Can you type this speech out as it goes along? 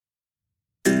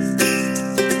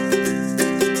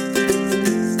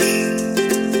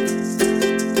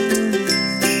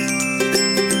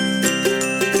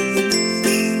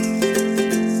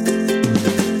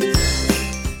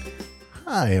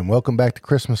welcome back to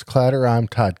Christmas Clatter. I'm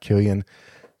Todd Killian.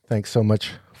 Thanks so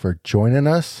much for joining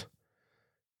us.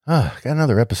 Got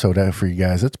another episode out for you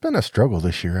guys. It's been a struggle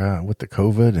this year with the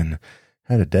COVID and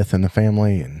had a death in the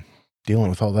family and dealing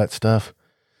with all that stuff.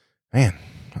 Man,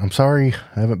 I'm sorry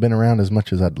I haven't been around as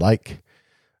much as I'd like.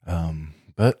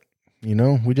 But,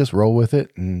 we just roll with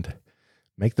it and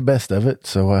make the best of it.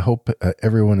 So I hope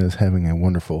everyone is having a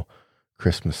wonderful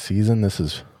Christmas season. This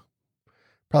is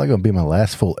probably going to be my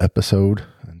last full episode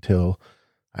until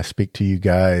I speak to you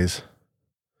guys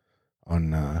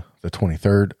on the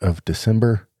 23rd of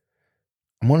December.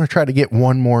 I'm going to try to get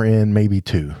one more in, maybe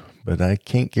two, but I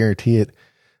can't guarantee it.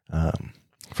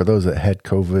 For those that had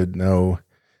COVID, know,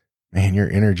 man,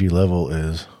 your energy level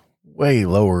is way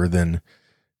lower than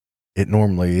it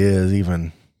normally is,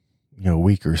 even, a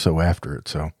week or so after it.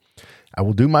 So I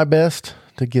will do my best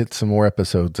to get some more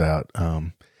episodes out.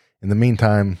 In the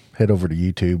meantime, head over to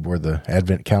YouTube where the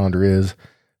Advent calendar is.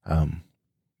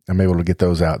 I'm able to get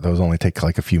those out. Those only take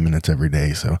like a few minutes every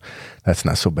day, so that's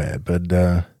not so bad. But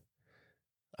I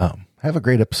have a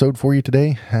great episode for you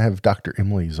today. I have Dr.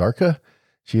 Emily Zarka.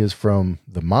 She is from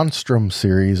the Monstrum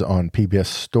series on PBS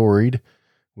Storied,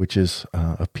 which is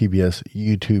a PBS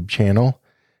YouTube channel,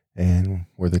 and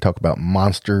where they talk about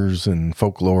monsters and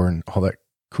folklore and all that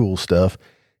cool stuff.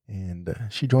 And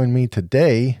she joined me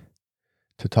today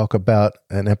to talk about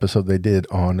an episode they did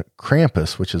on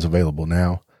Krampus, which is available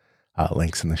now.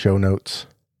 Links in the show notes.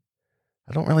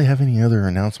 I don't really have any other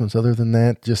announcements other than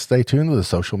that. Just stay tuned to the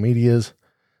social medias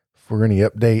for any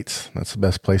updates. That's the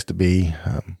best place to be.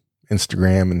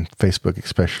 Instagram and Facebook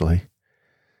especially.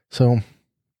 So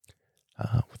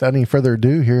without any further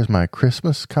ado, here's my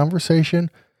Christmas conversation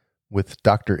with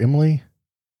Dr. Emily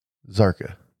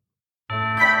Zarka.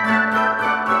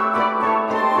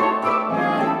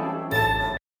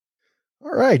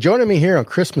 All right, joining me here on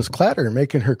Christmas Clatter,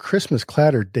 making her Christmas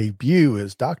Clatter debut,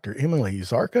 is Dr. Emily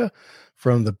Zarka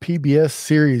from the PBS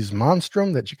series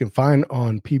Monstrum that you can find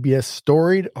on PBS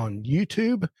Storied on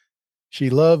YouTube. She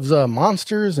loves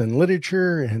monsters and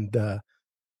literature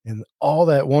and all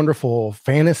that wonderful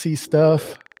fantasy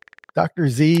stuff. Dr.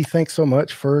 Z, thanks so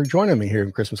much for joining me here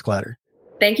in Christmas Clatter.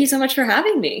 Thank you so much for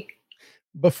having me.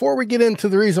 Before we get into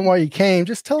the reason why you came,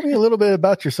 just tell me a little bit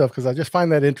about yourself, because I just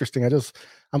find that interesting. I'm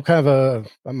a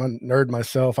nerd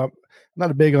myself. I'm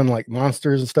not a big on like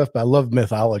monsters and stuff, but I love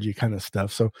mythology kind of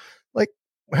stuff. So like,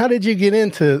 how did you get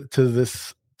into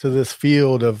this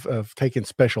field of taking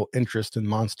special interest in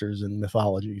monsters and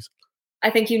mythologies? I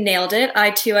think you nailed it.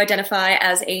 I too identify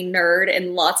as a nerd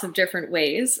in lots of different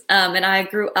ways. And I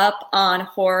grew up on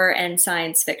horror and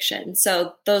science fiction.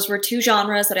 So those were two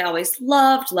genres that I always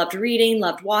loved reading,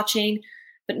 loved watching,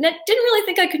 but didn't really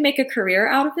think I could make a career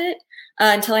out of it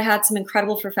until I had some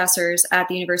incredible professors at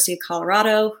the University of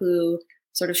Colorado who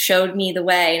sort of showed me the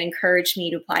way and encouraged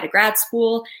me to apply to grad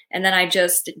school. And then I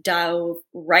just dove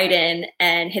right in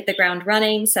and hit the ground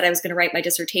running, said I was going to write my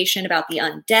dissertation about the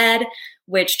undead,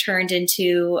 which turned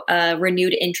into a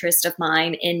renewed interest of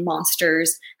mine in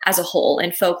monsters as a whole,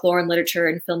 in folklore and literature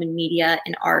and film and media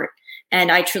and art.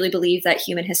 And I truly believe that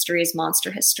human history is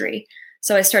monster history.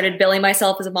 So I started billing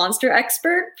myself as a monster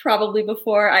expert probably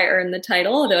before I earned the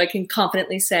title, although I can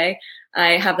confidently say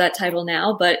I have that title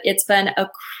now. But it's been a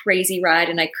crazy ride,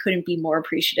 and I couldn't be more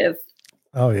appreciative.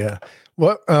 Oh, yeah.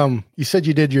 What you said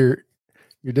you did your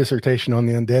dissertation on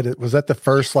the undead. Was that the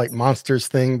first like monsters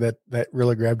thing that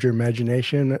really grabbed your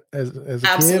imagination as a kid?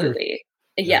 Absolutely.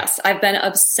 Yes. I've been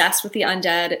obsessed with the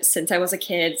undead since I was a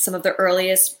kid. Some of the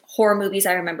earliest horror movies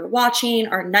I remember watching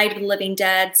are Night of the Living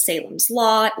Dead, Salem's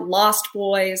Lot, Lost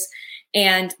Boys.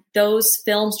 And those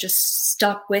films just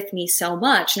stuck with me so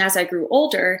much. And as I grew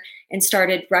older and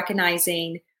started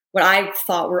recognizing what I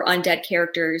thought were undead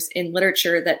characters in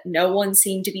literature that no one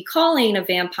seemed to be calling a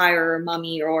vampire or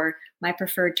mummy, or my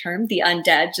preferred term, the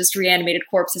undead, just reanimated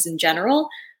corpses in general,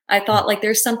 I thought like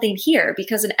there's something here,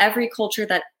 because in every culture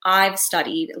that I've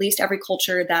studied, at least every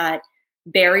culture that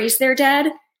buries their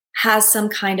dead has some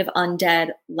kind of undead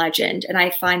legend. And I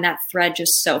find that thread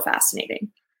just so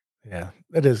fascinating. Yeah,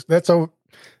 it is. The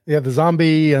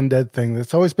zombie undead thing.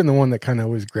 That's always been the one that kind of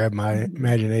always grabbed my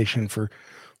imagination for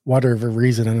whatever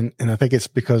reason. And I think it's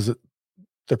because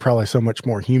they're probably so much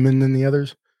more human than the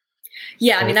others.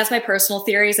 Yeah, I mean, that's my personal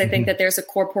theories. I think that there's a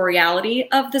corporeality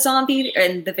of the zombie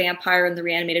and the vampire and the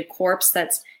reanimated corpse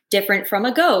that's different from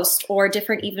a ghost, or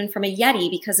different even from a Yeti,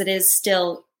 because it is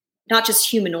still not just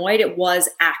humanoid, it was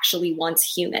actually once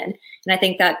human. And I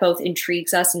think that both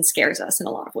intrigues us and scares us in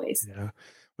a lot of ways. Yeah.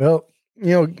 Well,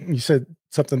 you said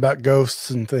something about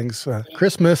ghosts and things.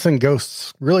 Christmas and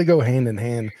ghosts really go hand in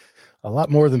hand a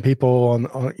lot more than people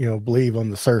on believe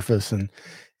on the surface. And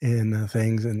and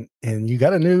things. And you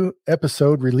got a new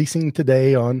episode releasing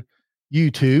today on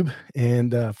YouTube.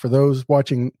 And for those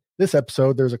watching this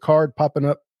episode, there's a card popping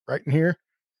up right in here.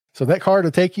 So that card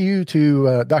will take you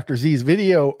to Dr. Z's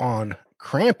video on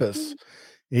Krampus.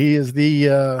 He is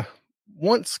the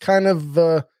once kind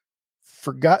of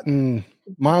forgotten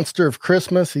monster of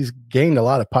Christmas. He's gained a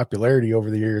lot of popularity over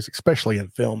the years, especially in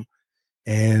film.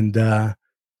 And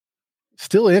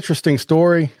still an interesting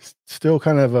story, still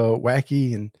kind of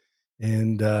wacky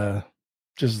and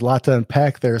just a lot to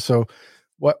unpack there. So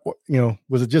what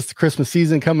was it just the Christmas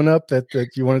season coming up that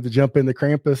you wanted to jump into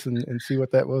Krampus and see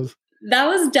what that was? That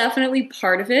was definitely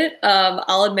part of it.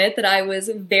 I'll admit that I was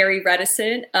very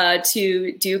reticent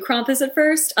to do Krampus at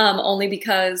first, only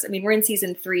because, we're in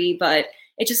season 3, but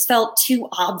it just felt too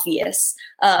obvious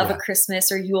of a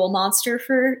Christmas or Yule monster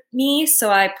for me.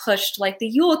 So I pushed like the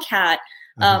Yule cat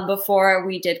before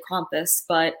we did Krampus,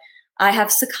 but I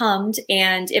have succumbed.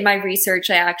 And in my research,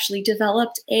 I actually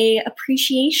developed a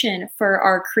appreciation for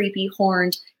our creepy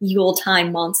horned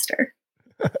Yuletime monster.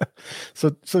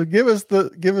 So give us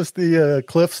the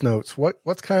Cliff's Notes.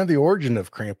 What's kind of the origin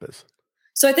of Krampus?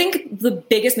 So I think the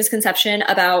biggest misconception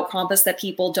about Krampus that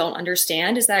people don't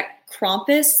understand is that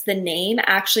Krampus, the name,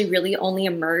 actually really only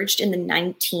emerged in the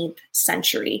 19th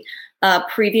century.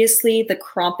 Previously, the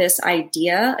Krampus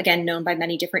idea, again known by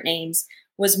many different names,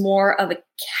 was more of a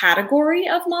category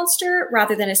of monster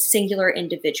rather than a singular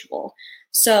individual.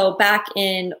 So back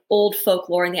in old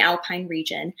folklore in the Alpine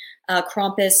region,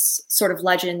 Krampus sort of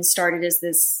legend started as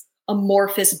this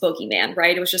amorphous boogeyman,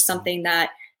 right? It was just something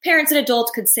that parents and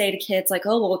adults could say to kids like,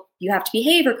 oh, well, you have to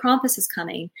behave or Krampus is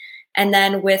coming. And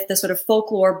then with the sort of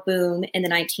folklore boom in the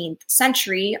 19th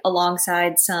century,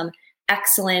 alongside some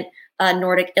excellent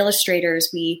Nordic illustrators,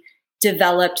 we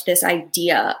developed this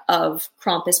idea of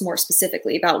Krampus more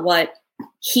specifically about what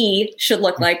he should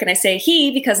look like. And I say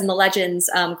he because in the legends,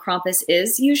 Krampus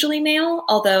is usually male,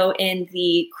 although in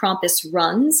the Krampus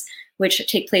runs, which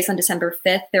take place on December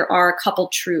 5th, there are a couple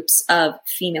troops of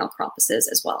female Krampuses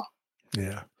as well.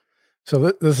 Yeah.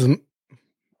 So this is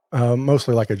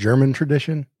mostly like a German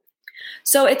tradition?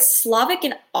 So it's Slavic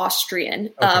and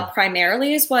Austrian,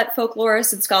 primarily is what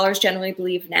folklorists and scholars generally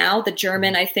believe now. The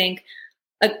German, I think,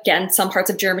 again, some parts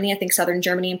of Germany, I think southern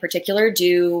Germany in particular,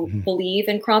 do believe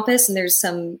in Krampus, and there's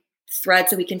some threads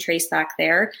that we can trace back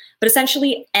there. But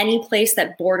essentially, any place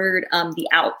that bordered the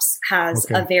Alps has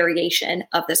a variation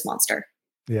of this monster.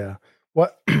 Yeah.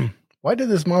 Why did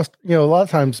this monster? A lot of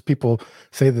times people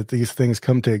say that these things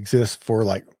come to exist for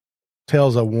like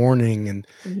tales of warning and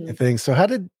things. So how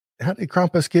did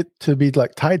Krampus get to be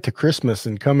like tied to Christmas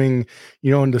and coming,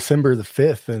 on December the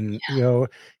 5th? And,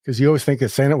 because you always think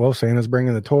of Santa, well, Santa's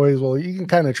bringing the toys. Well, you can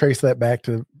kind of trace that back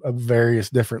to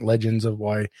various different legends of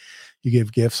why you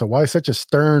give gifts. So why such a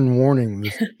stern warning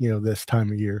this, this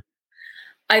time of year?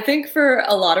 I think for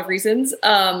a lot of reasons.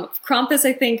 Krampus,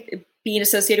 I think, being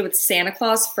associated with Santa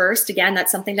Claus first, again,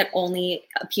 that's something that only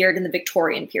appeared in the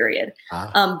Victorian period.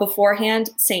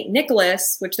 Beforehand, St.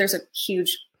 Nicholas, which there's a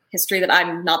huge history that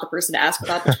I'm not the person to ask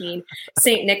about between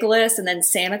St. Nicholas and then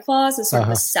Santa Claus is sort of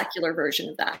a secular version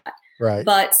of that. Right.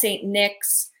 But St.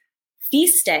 Nick's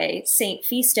feast day, Saint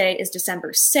Feast Day, is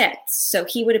December 6th. So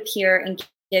he would appear and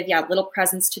give little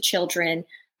presents to children.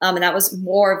 And that was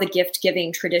more of the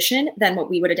gift-giving tradition than what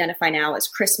we would identify now as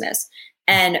Christmas.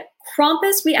 And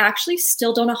Krampus, we actually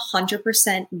still don't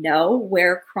 100% know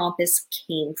where Krampus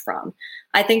came from.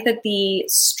 I think that the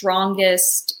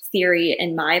strongest theory,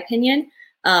 in my opinion,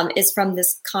 is from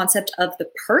this concept of the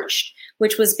perched,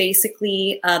 which was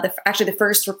basically the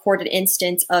first recorded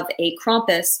instance of a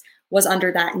Krampus was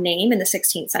under that name in the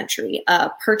 16th century.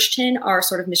 Perchten are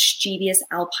sort of mischievous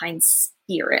alpine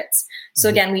spirits. So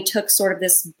again, we took sort of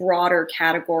this broader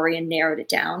category and narrowed it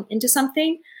down into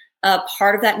something.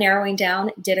 Part of that narrowing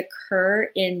down did occur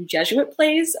in Jesuit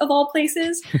plays, of all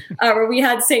places, where we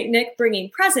had St. Nick bringing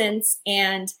presents,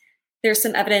 and there's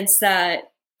some evidence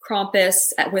that Krampus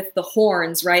with the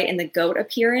horns, right, and the goat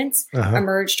appearance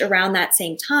emerged around that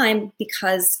same time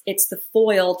because it's the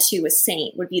foil to a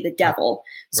saint, would be the devil.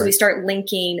 So we start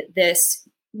linking this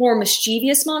more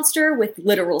mischievous monster with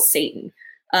literal Satan.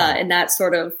 And that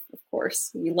sort of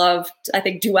course, we loved, I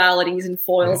think, dualities and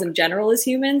foils in general as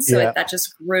humans. So that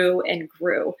just grew and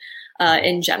grew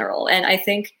in general. And I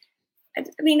think,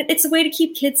 it's a way to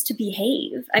keep kids to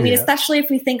behave. Especially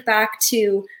if we think back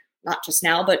to not just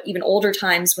now, but even older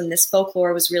times when this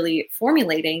folklore was really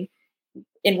formulating.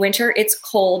 In winter, it's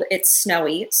cold, it's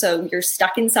snowy, so you're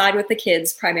stuck inside with the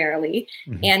kids primarily,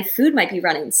 and food might be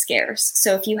running scarce.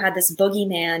 So if you had this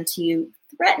boogeyman to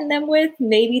threaten them with,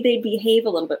 maybe they'd behave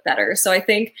a little bit better. So I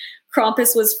think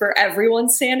Krampus was for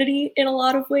everyone's sanity in a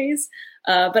lot of ways.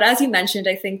 But as you mentioned,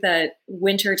 I think that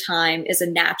winter time is a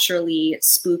naturally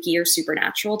spooky or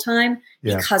supernatural time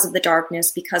because of the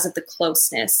darkness, because of the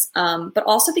closeness, but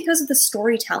also because of the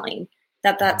storytelling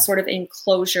that sort of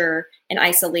enclosure and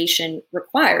isolation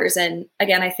requires. And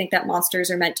again, I think that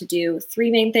monsters are meant to do three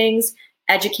main things: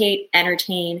 educate,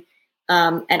 entertain,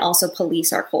 and also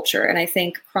police our culture. And I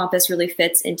think Krampus really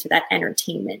fits into that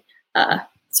entertainment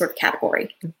sort of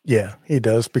category. Yeah, he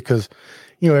does, because,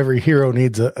 every hero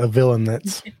needs a villain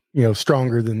that's,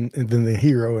 stronger than the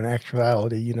hero in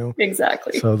actuality,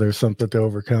 Exactly. So there's something to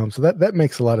overcome. So that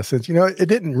makes a lot of sense. It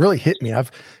didn't really hit me.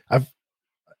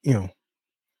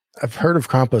 I've heard of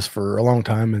Krampus for a long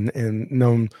time and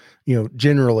known,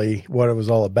 generally what it was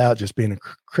all about, just being a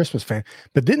Christmas fan,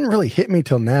 but didn't really hit me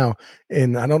till now.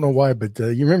 And I don't know why, but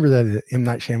you remember that M.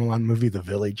 Night Shyamalan movie, The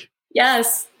Village?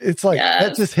 Yes. It's like,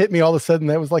 that just hit me all of a sudden.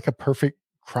 That was like a perfect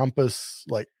Krampus,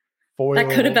 like foil. That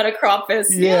could have been a Krampus.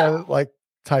 Yeah. Like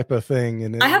type of thing.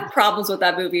 And I have problems with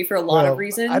that movie for a lot of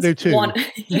reasons. I do too.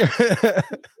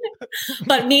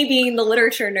 But me being the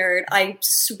literature nerd, I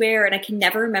swear, and I can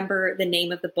never remember the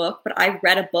name of the book, but I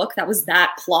read a book that was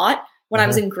that plot when I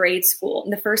was in grade school.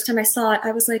 And the first time I saw it,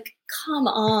 I was like, come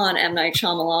on, M. Night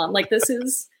Shyamalan. Like,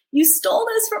 you stole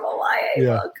this from a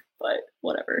YA book, but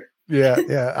whatever.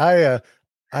 Yeah.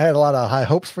 I had a lot of high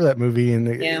hopes for that movie, and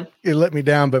it let me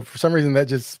down. But for some reason,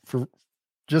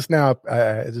 just now,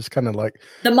 I just kind of like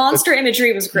the monster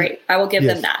imagery was great. I will give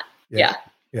them that. Yeah.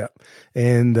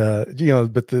 And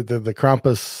but the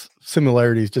Krampus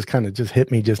similarities just kind of just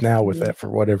hit me just now with that for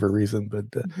whatever reason. But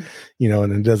and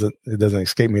it doesn't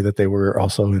escape me that they were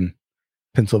also in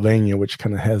Pennsylvania, which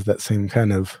kind of has that same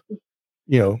kind of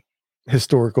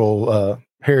historical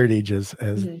heritage as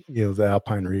the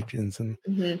Alpine regions and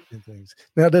things.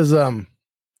 Now, does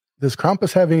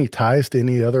Krampus have any ties to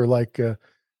any other like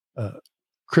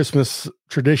Christmas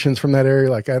traditions from that area?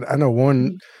 Like I know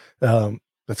one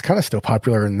that's kind of still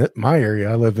popular in my area.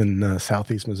 I live in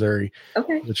Southeast Missouri,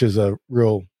 which is I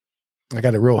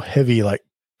got a real heavy like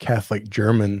Catholic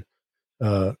German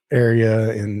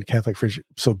area in Catholic French.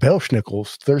 So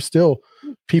Belschnickels, there's still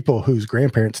people whose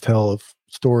grandparents tell of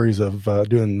stories of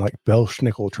doing like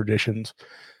Belschnickel traditions.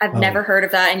 I've never heard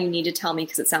of that, and you need to tell me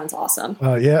because it sounds awesome.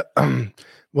 Well,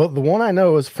 the one I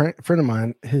know is a friend of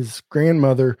mine. His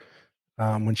grandmother,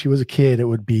 when she was a kid, it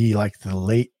would be like the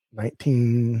late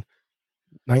 1920s,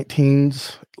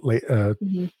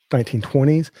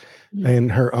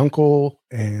 and her uncle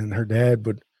and her dad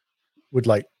would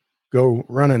like go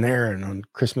run an errand on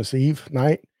Christmas Eve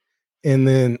night, and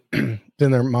then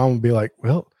their mom would be like,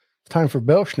 "Well, it's time for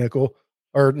Belschnickel,"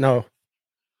 or no,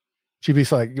 she'd be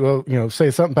like, "Well,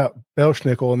 say something about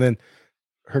Belschnickel," and then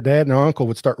her dad and her uncle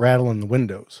would start rattling the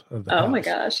windows of the house. Oh my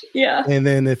gosh, yeah. And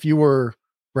then if you were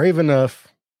brave enough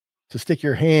to stick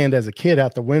your hand as a kid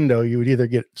out the window, you would either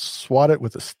get swatted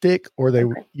with a stick or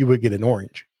you would get an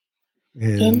orange.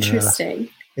 And, interesting.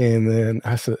 And then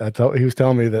I thought he was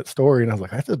telling me that story, and I was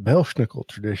like, that's a Belschnickel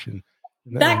tradition.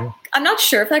 I'm not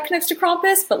sure if that connects to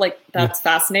Krampus, but like that's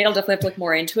fascinating. I'll definitely have to look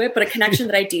more into it. But a connection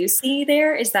that I do see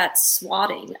there is that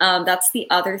swatting. That's the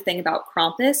other thing about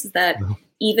Krampus, is that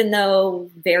even though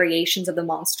variations of the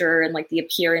monster and like the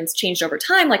appearance changed over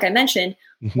time, like I mentioned,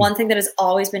 one thing that has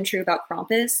always been true about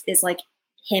Krampus is like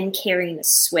him carrying a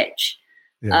switch.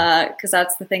 Because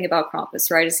that's the thing about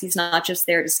Krampus, right? Is he's not just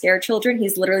there to scare children;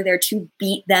 he's literally there to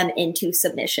beat them into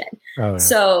submission.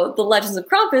 So the legends of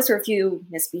Krampus are: if you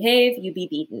misbehave, you be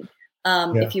beaten.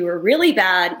 If you were really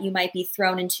bad, you might be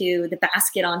thrown into the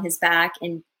basket on his back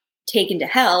and taken to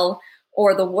hell.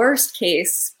 Or the worst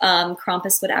case,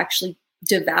 Krampus would actually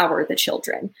devour the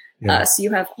children. So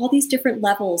you have all these different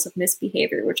levels of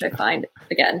misbehavior, which I find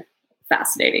again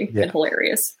fascinating and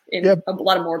hilarious in a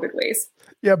lot of morbid ways.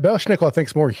 Yeah, Belschnickel, I think,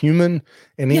 is more human,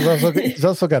 and he's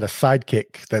also got a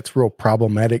sidekick that's real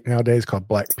problematic nowadays called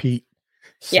Black Pete.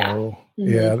 So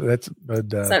that's so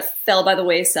that fell by the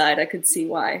wayside. I could see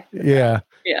why. Yeah.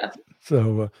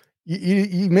 So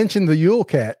you mentioned the Yule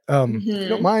Cat. If you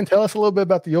don't mind, tell us a little bit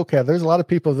about the Yule Cat. There's a lot of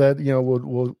people that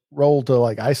will roll to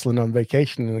like Iceland on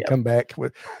vacation and come back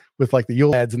with like the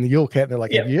Yule ads and the Yule Cat. And they're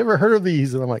like, "Have you ever heard of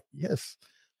these?" And I'm like, "Yes."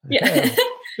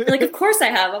 Like, of course I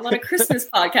have. I'm on a Christmas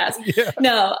podcast.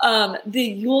 No, the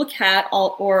Yule Cat,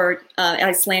 or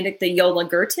Icelandic, the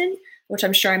Jólagurtin, which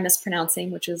I'm sure I'm mispronouncing,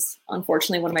 which is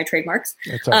unfortunately one of my trademarks.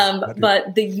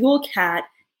 But the Yule Cat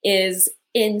is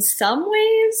in some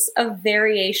ways a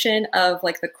variation of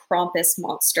like the Krampus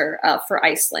monster for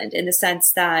Iceland, in the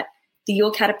sense that the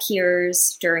Yule Cat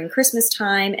appears during Christmas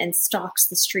time and stalks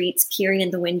the streets, peering in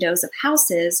the windows of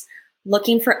houses,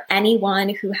 looking for anyone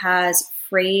who has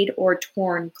frayed or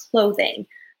torn clothing.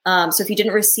 So if you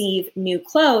didn't receive new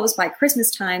clothes by Christmas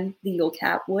time, the Yule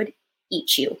Cat would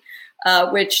eat you.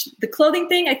 Which the clothing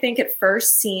thing, I think at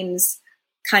first seems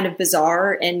kind of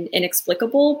bizarre and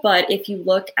inexplicable. But if you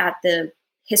look at the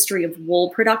history of wool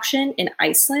production in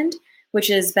Iceland, which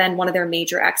has been one of their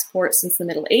major exports since the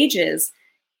Middle Ages,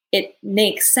 it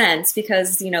makes sense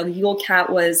because, the Yule Cat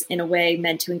was in a way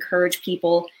meant to encourage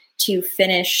people to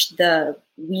finish the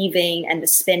weaving and the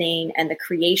spinning and the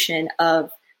creation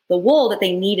of the wool that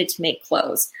they needed to make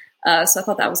clothes. So I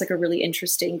thought that was like a really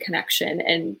interesting connection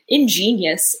and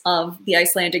ingenious of the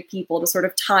Icelandic people to sort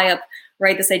of tie up,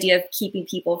 right, this idea of keeping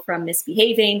people from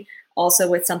misbehaving, also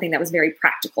with something that was very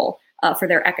practical for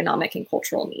their economic and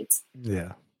cultural needs.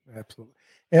 Yeah, absolutely.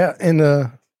 Yeah,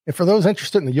 and for those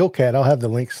interested in the Yule Cat, I'll have the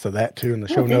links to that too in the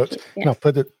show notes. Yeah. And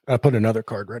I'll put another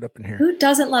card right up in here. Who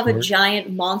doesn't love a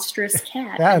giant monstrous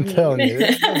cat? I'm telling you,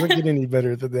 it doesn't get any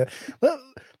better than that. Well,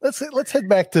 let's head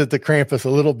back to Krampus a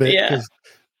little bit because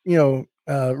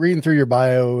reading through your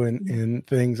bio and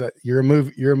things, you're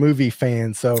a movie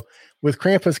fan. So with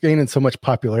Krampus gaining so much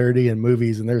popularity in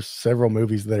movies, and there's several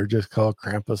movies that are just called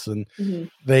Krampus, and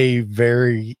they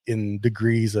vary in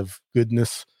degrees of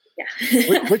goodness.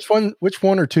 Yeah. which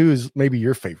one or two is maybe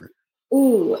your favorite?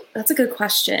 Ooh, that's a good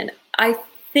question. I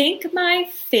think my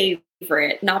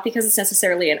favorite, not because it's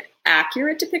necessarily an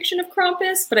accurate depiction of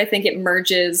Krampus, but I think it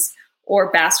merges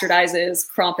or bastardizes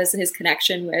Krampus and his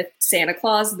connection with Santa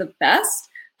Claus the best,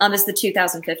 is the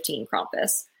 2015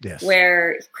 Krampus, yes,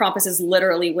 where Krampus is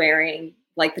literally wearing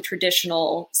like the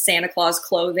traditional Santa Claus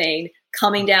clothing,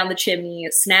 coming down the chimney,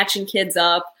 snatching kids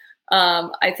up.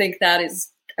 I think I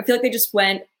feel like they just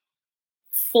went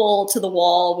full to the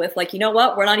wall with like, you know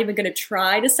what, we're not even going to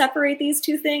try to separate these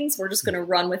two things. We're just going to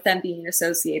run with them being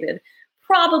associated.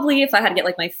 Probably, if I had to get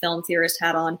like my film theorist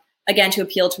hat on, again, to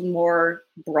appeal to a more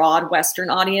broad Western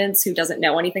audience who doesn't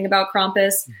know anything about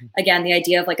Krampus. Again, the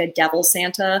idea of like a devil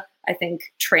Santa, I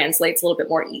think translates a little bit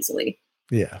more easily.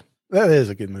 Yeah, that is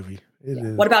a good movie.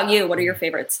 What about you? What are your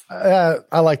favorites?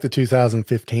 I like the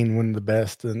 2015 one the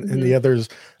best, and the others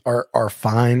are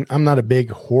fine. I'm not a big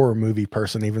horror movie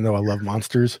person, even though I love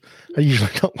monsters. I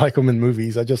usually don't like them in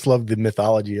movies. I just love the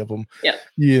mythology of them,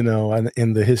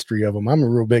 and the history of them. I'm a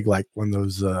real big like one of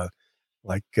those I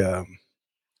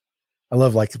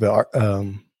love like the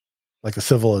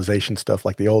civilization stuff,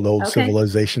 like the old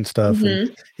civilization stuff,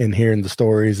 and hearing the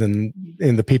stories and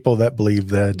the people that believe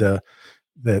that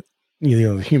the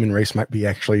human race might be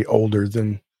actually older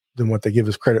than what they give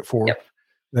us credit for. Yep.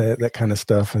 That kind of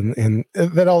stuff, and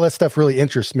that all that stuff really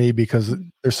interests me because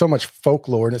there's so much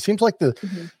folklore, and it seems like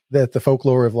that the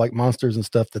folklore of like monsters and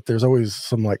stuff, that there's always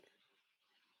some like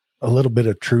a little bit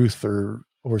of truth or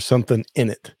something in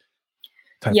it.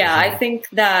 Yeah, I think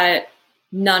that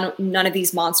none of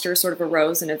these monsters sort of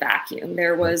arose in a vacuum.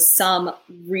 There was some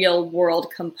real world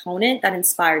component that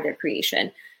inspired their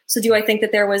creation. So do I think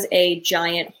that there was a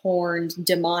giant horned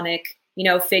demonic,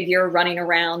 figure running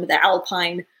around the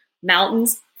Alpine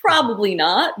mountains? Probably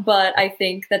not. But I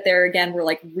think that there again were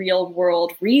like real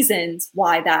world reasons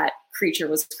why that creature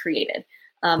was created.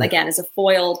 Again, as a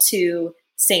foil to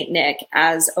Saint Nick,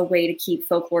 as a way to keep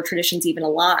folklore traditions even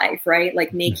alive, right?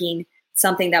 Like making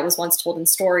something that was once told in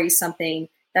stories, something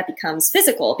that becomes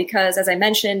physical. Because as I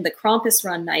mentioned, the Krampus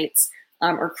run nights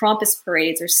or Krampus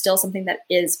parades are still something that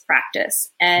is practice.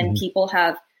 And people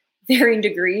have varying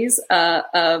degrees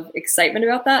of excitement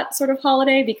about that sort of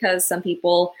holiday, because some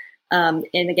people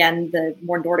in, again, the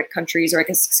more Nordic countries, or I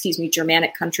guess,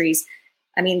 Germanic countries,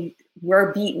 I mean,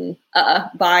 we're beaten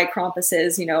by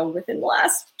Krampuses, within the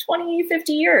last 20,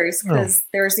 50 years, because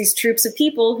there's these troops of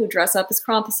people who dress up as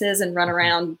Krampuses and run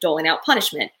around doling out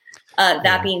punishment.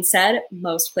 That being said,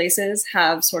 most places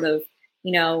have sort of,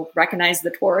 recognized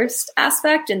the tourist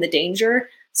aspect and the danger.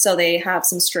 So they have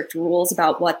some strict rules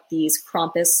about what these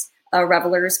Krampus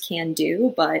revelers can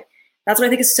do. But that's what I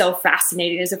think is so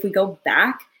fascinating, is if we go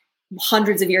back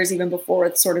hundreds of years, even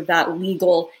before sort of that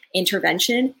legal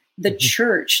intervention, the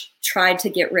church tried to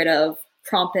get rid of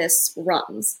Krampus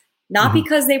runs, not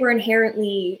because they were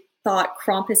inherently thought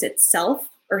Krampus itself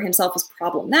or himself was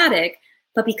problematic,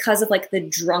 but because of like the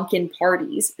drunken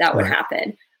parties that would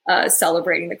happen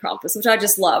celebrating the Krampus, which I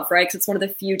just love, right? Because it's one of the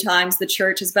few times the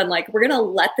church has been like, we're going to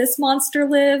let this monster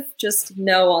live, just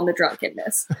no on the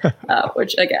drunkenness,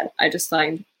 which again, I just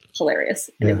find hilarious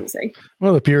and amusing.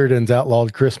 Well, the Puritans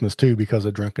outlawed Christmas too because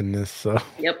of drunkenness. So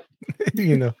yep.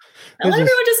 Let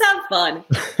everyone just have fun.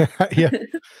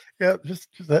 Yeah. Just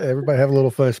everybody have a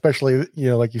little fun, especially,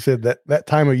 like you said, that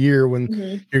time of year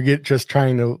when you're just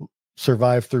trying to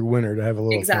survive through winter to have a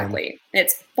little exactly. Fun.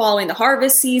 It's following the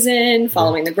harvest season,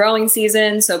 following the growing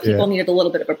season. So people needed a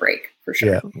little bit of a break for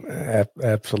sure. Yeah,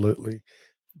 absolutely.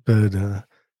 But,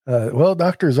 well,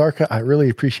 Dr. Zarka, I really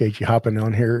appreciate you hopping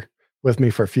on here with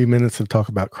me for a few minutes to talk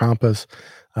about Krampus.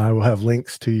 I will have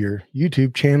links to your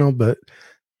YouTube channel, but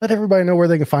let everybody know where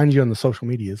they can find you on the social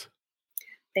medias.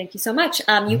 Thank you so much.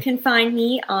 You can find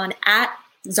me on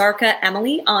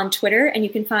 @ZarkaEmily on Twitter, and you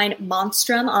can find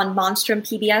Monstrum on Monstrum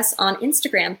PBS on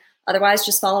Instagram. Otherwise,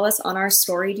 just follow us on our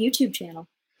storied YouTube channel.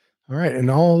 All right. And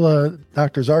all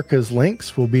Dr. Zarka's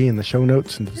links will be in the show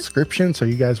notes and description. So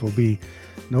you guys will be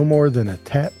no more than a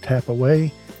tap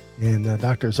away. And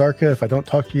Dr. Zarka, if I don't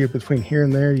talk to you between here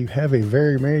and there, you have a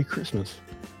very Merry Christmas.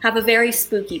 Have a very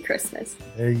spooky Christmas.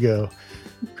 There you go.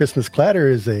 Christmas Clatter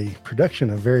is a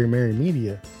production of Very Merry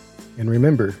Media. And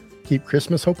remember, keep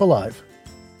Christmas hope alive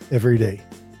every day.